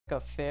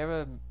a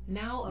Pharah,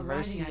 Now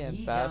Mercy, arriving at and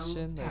Yidao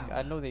Bastion, like I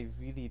Tower. know they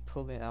really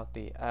pulling out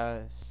their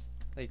ass,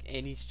 like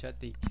any strat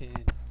they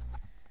can,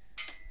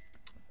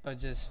 or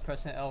just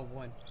pressing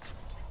L1.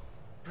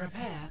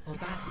 Prepare for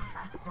battle.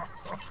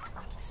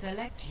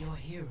 Select your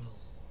hero.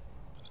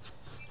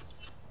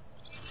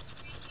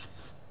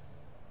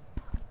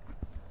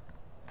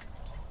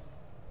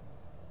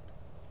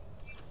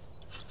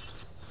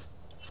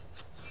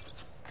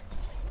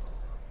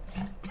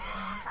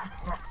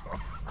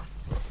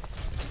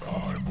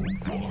 I'm a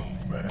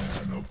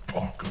one-man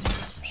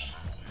apocalypse.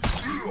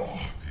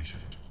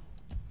 Patient.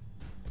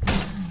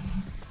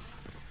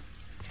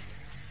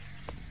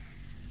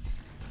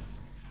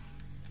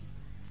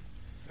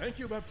 Thank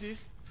you,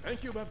 Baptiste.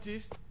 Thank you,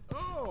 Baptiste.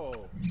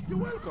 Oh, you're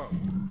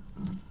welcome.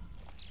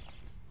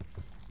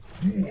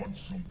 Want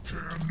some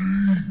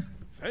candy?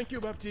 Thank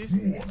you, Baptiste.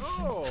 Want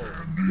Oh,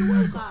 some you're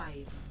candy? welcome.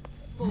 5,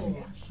 4,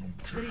 Want some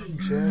 3,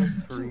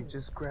 Jeffrey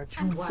just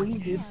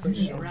graduated from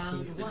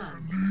round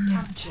 1.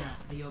 Capture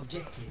the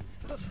objective.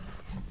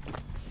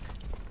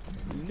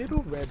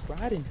 Little Red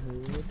Riding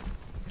Hood.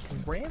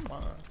 Grandma.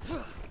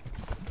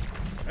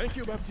 Thank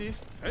you,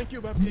 Baptiste. Thank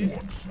you, Baptiste.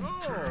 Want some Oh,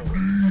 candy?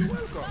 you're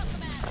welcome.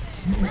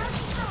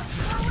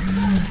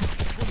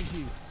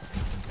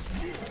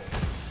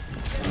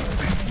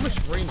 How much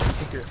range do you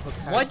think your hook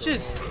has? What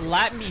just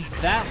slapped me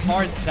that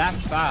hard that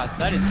fast?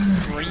 That is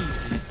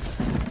crazy.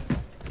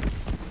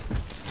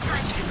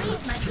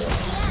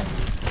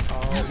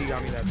 Oh, he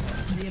got me that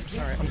time. The objective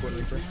Alright, I'm going to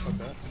Reaper. Fuck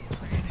that.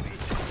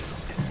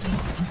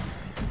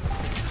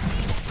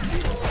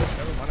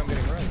 Never mind, I'm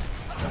getting right.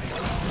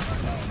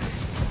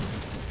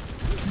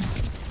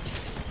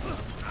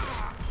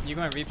 You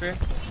going Reaper?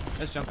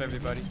 Let's jump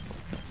everybody.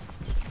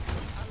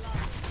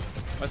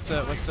 What's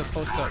the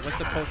post up? What's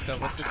the post up?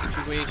 What's the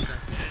situation?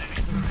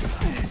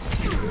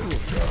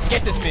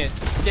 Get this man!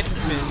 Get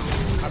this man!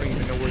 I don't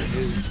even know where he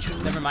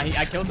is. Never mind,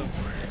 I killed him.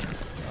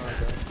 Oh,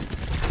 okay.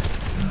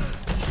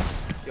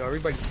 Yo,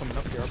 everybody's coming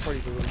up here. Our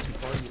party's a little too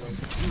party,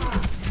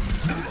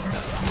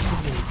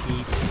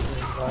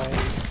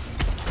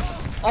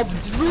 Oh,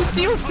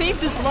 Lucio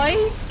saved his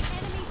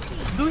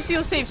life!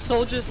 Lucio saved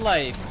Soldier's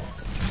life.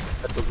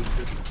 That's what we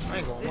did. I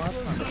ain't gonna lie.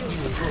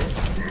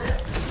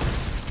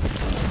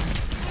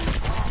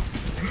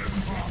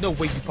 No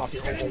way you popped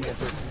your whole one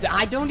person.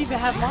 I don't even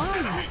have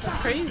mine. That's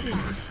crazy.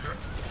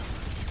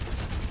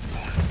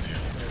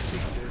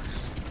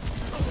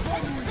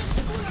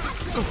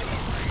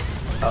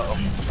 Uh-oh,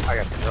 I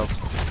got some help.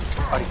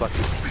 Body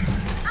bucket.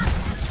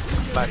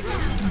 Body.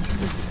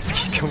 This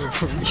keeps coming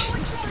from me.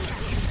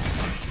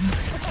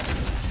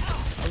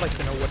 I'd like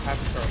to know what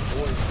happened to our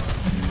boys.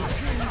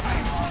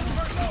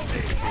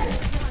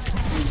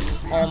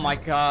 Oh my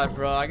god,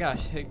 bro. I got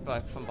hit by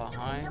from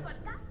behind.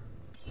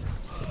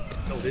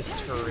 No, this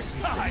turret.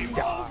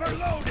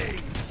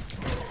 Overloading!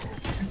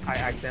 I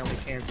accidentally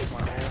canceled my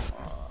ult.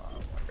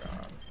 Oh my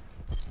god.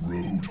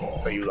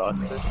 Roadhog But you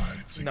lost it?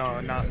 rides No,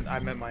 again. not. I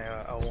meant my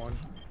L1.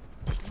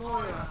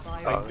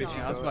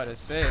 Yeah, I was about to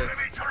say.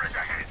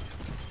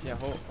 Yeah,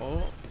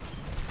 oh.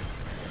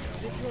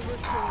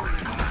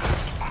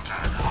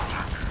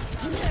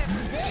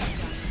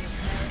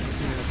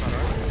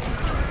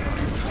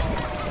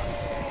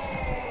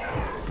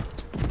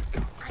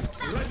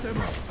 Let them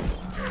up.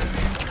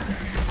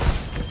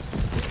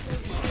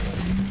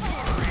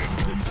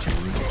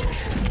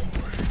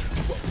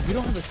 We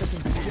don't have a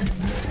second healer.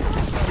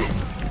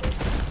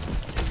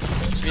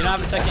 You don't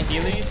have a second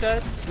healer, you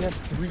said? We have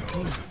 3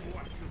 kings.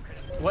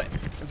 What?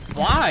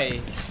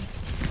 Why?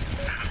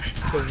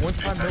 The one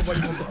time nobody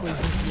wants to play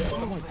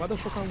DPS, I'm like, why the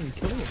fuck are we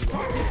killing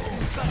everybody?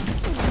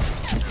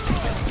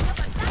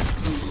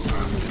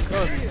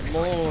 Good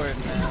lord,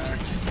 man.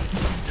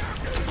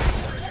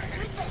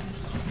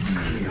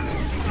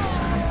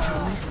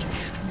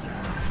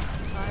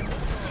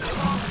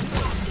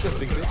 Good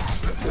big bitch.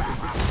 Good big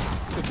bitch.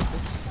 Good big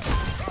bitch.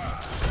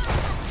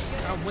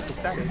 I'm with the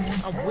status.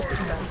 I'm with the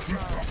status.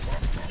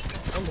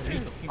 I'm gonna need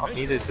them. I'll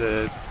need is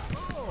a...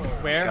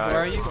 Where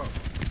are you?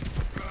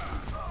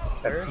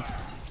 Where?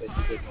 This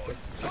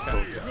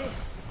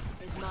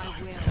is my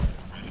will.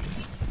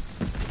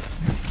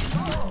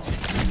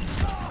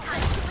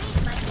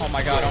 Oh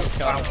my god, I almost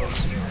got him.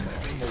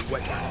 I'm a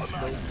wet ass,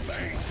 bro.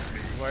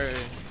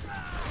 Word.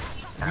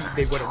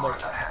 They would have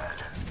looked.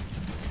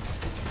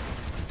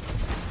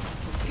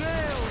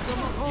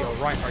 Yo,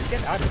 Reinhardt,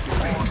 get out of here.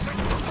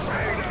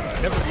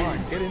 Never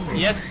mind, get in there.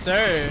 Yes,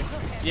 sir.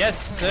 Yes,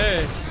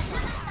 sir.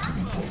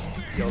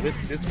 Yo, this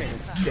man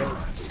is dead.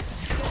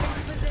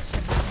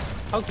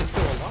 How's he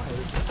still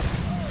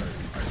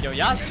alive? Yo,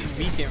 y'all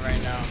tweaking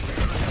right now.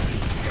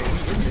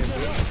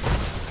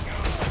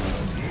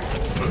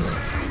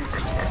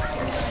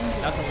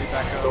 That's when we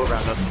back Go up.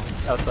 around us.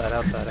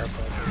 Outside.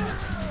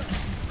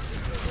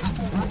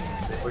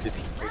 Where did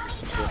he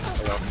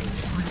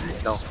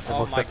No.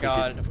 Oh my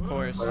god, of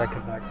course. Where'd I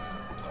come back?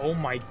 Oh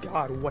my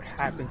god, what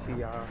happened to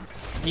y'all?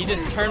 He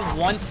just turned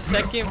 1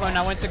 second when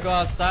I went to go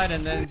outside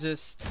and then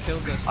just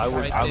killed us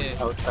right there.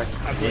 I was trying to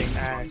I blame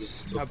Ash.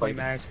 I blame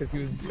Ash because he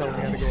was telling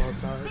me how to go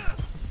outside.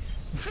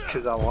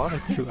 Because I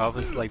wanted to. I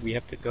was like, we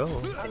have to go.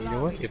 And you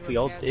know what? If we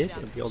all did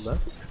and we all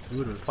left, we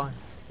would have been fine.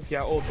 If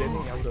y'all all did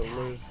me, I would have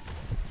lived.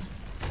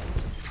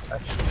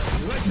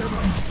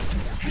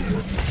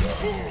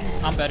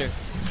 I'm better.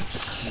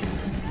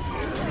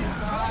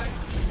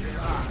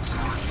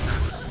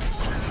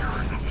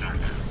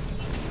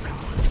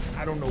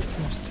 I don't know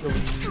who's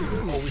killing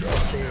you. Always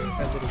up there,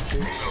 that little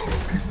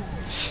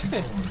bitch.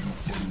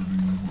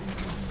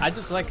 I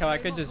just like how I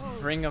could just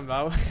bring him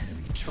out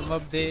from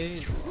up there,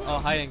 all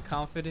high and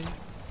confident.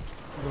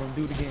 We're gonna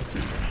do it again.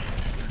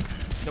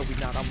 No, we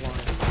not. I'm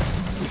lying.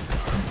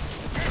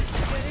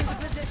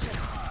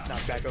 Nah,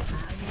 back up.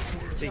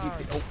 They hit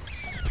the. Oh.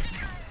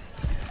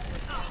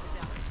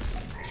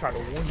 Try to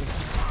warn you.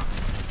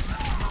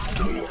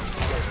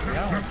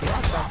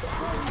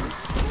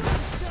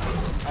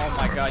 Oh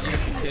my god, you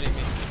gotta be kidding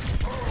me.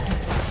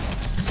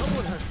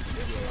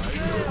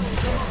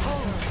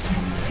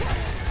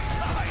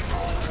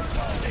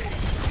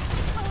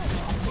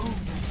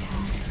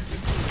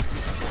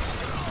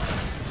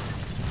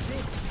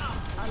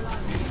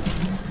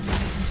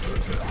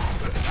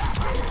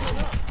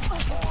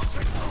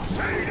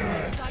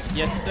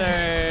 Yes,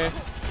 sir.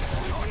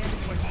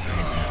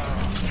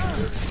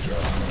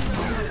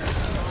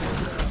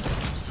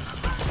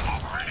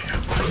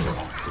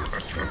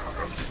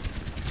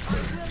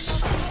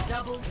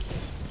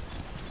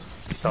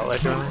 Saw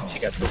that drone? She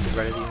got tilted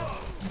right at you.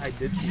 I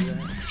did see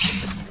that.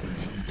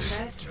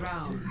 First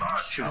round.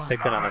 She was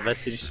taking on a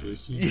message to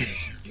us.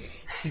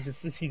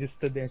 She just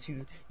stood there and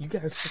she's, you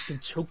guys fucking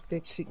choked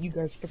that shit, you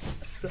guys fucking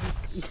suck.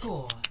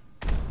 Score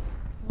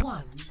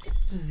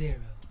 1-0.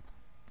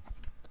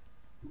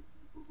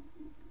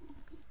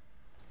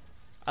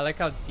 I like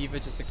how Diva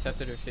just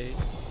accepted her fate.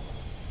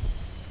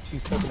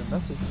 She's taking a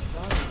message.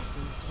 Body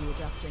seems to be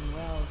adapting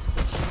well to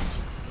the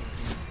changes.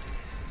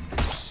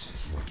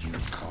 What you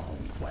call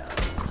well.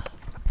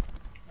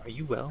 Are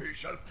you well? We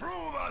shall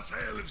prove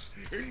ourselves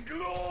in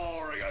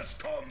glorious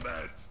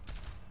combat.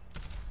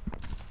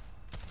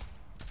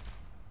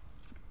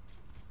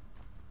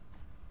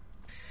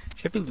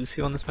 Should I be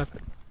Lucio on this map?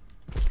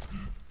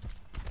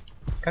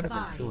 Kind of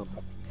been feeling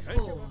about this.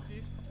 Thank you,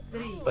 Baptiste.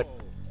 3, But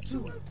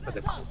 2, for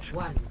the coach,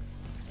 1.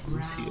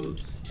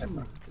 Lucio's.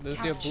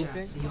 Lucio Capture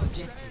booping? the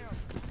objective.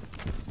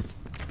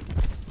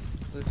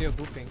 Lucio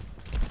booping.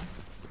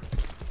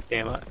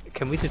 Damn,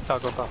 can we just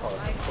talk about how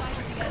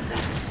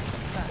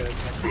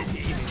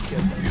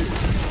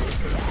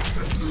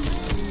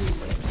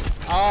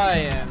I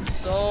am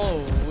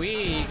so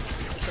weak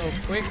so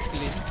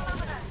quickly.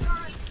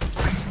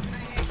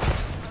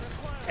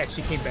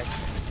 Actually came back.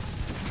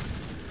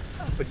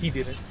 But he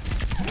didn't.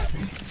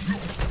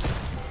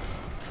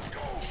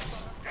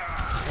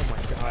 Oh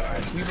my god, I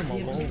leave him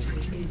alone.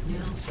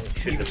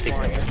 should have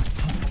taken it?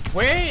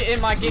 Where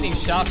am I getting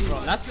shot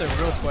from? That's the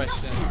real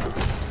question.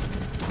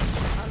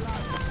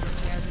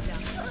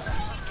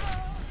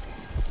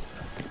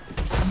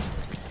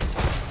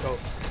 Go.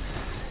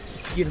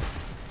 Get him.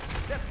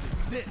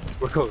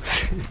 We're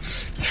close.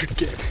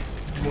 Get it.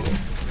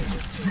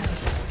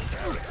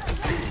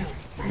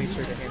 Make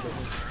sure to handle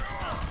him.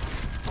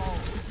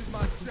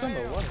 He's on the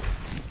what?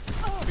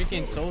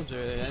 Freaking soldier,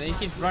 and he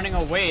keeps running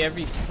away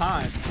every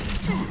time.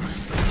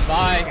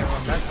 Bye.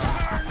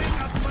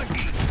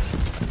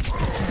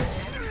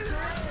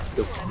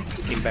 Go.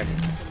 Came back.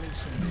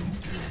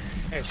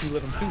 Hey, she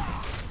let him too.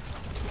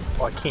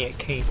 Oh, I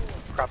can't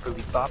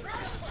properly bop.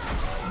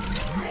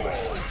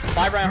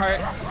 Bye,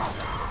 Reinhardt.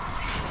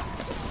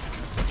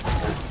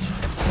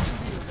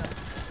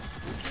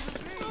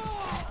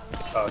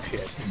 Oh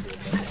shit.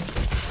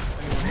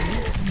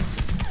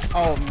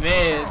 Oh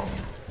man.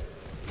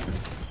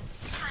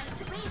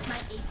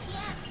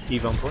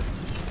 Eve on point.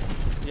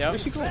 Yep.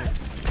 Where's she going?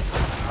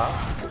 Huh?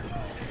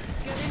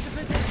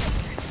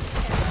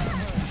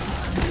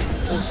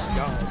 Oh my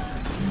god.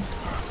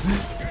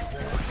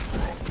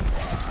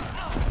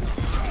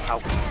 Ow.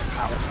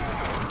 Ow.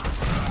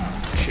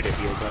 Should have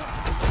healed up.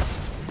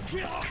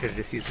 Should have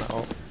just used my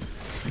ult.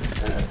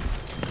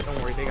 Don't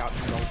worry, they got me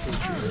all too.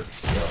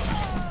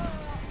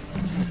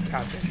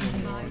 God,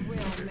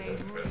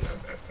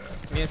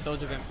 Me and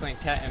Soldier been playing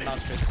cat and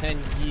mouse for 10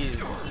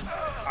 years.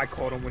 I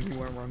caught him when he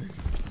weren't running.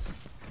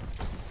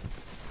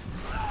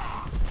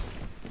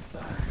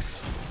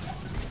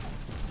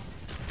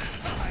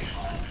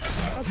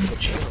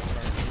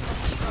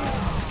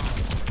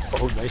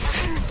 Oh, nice.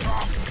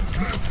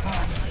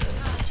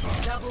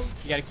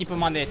 You gotta keep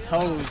them on their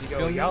toes, you Yo,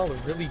 feel me? y'all are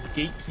really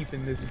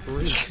gatekeeping this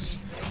bridge.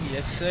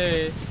 Yes,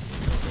 sir.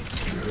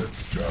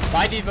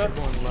 Bye, Diva.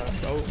 Everyone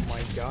left. Oh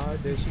my god,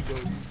 there she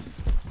goes.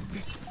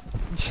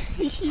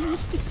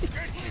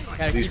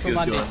 Gotta These keep them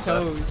on their feels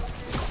good, toes.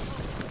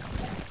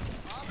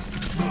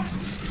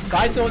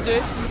 Bye,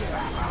 Soldier.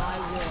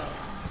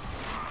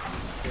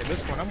 Yeah,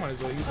 this one I might as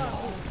well use my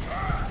ult.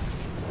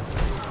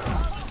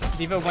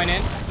 Diva went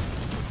in.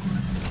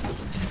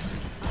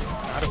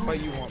 How to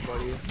fight you want,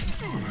 buddy.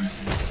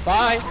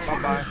 Bye. Bye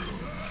bye.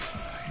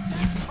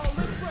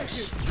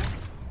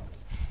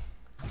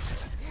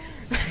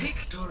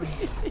 Victory.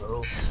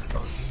 Oh,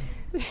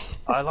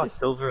 I lost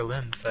silver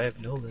limbs. I have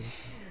no limbs.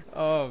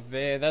 Oh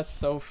man, that's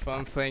so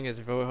fun playing as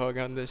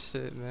Roadhog on this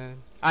shit, man.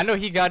 I know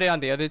he got it on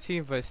the other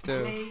team, but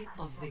still, Play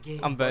of the game.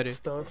 I'm better.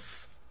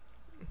 Stuff.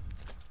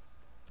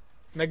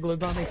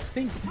 Megalodon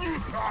extinct.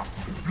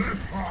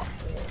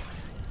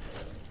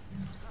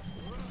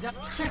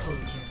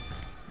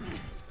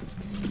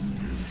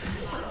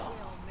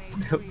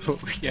 Triple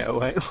kill. Yeah,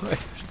 what?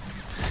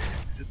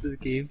 Is it this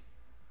game?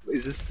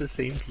 Is this the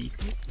same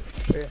people?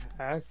 It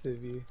has to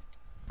be.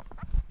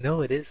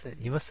 No, it isn't.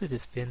 He must have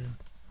just been.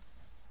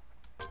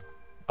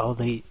 Oh,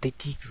 they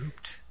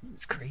degrouped.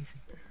 It's crazy.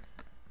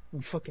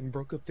 We fucking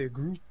broke up their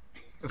group.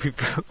 We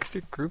broke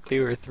the group. They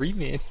were a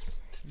 3-man.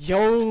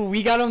 Yo,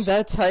 we got him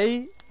that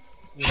tight.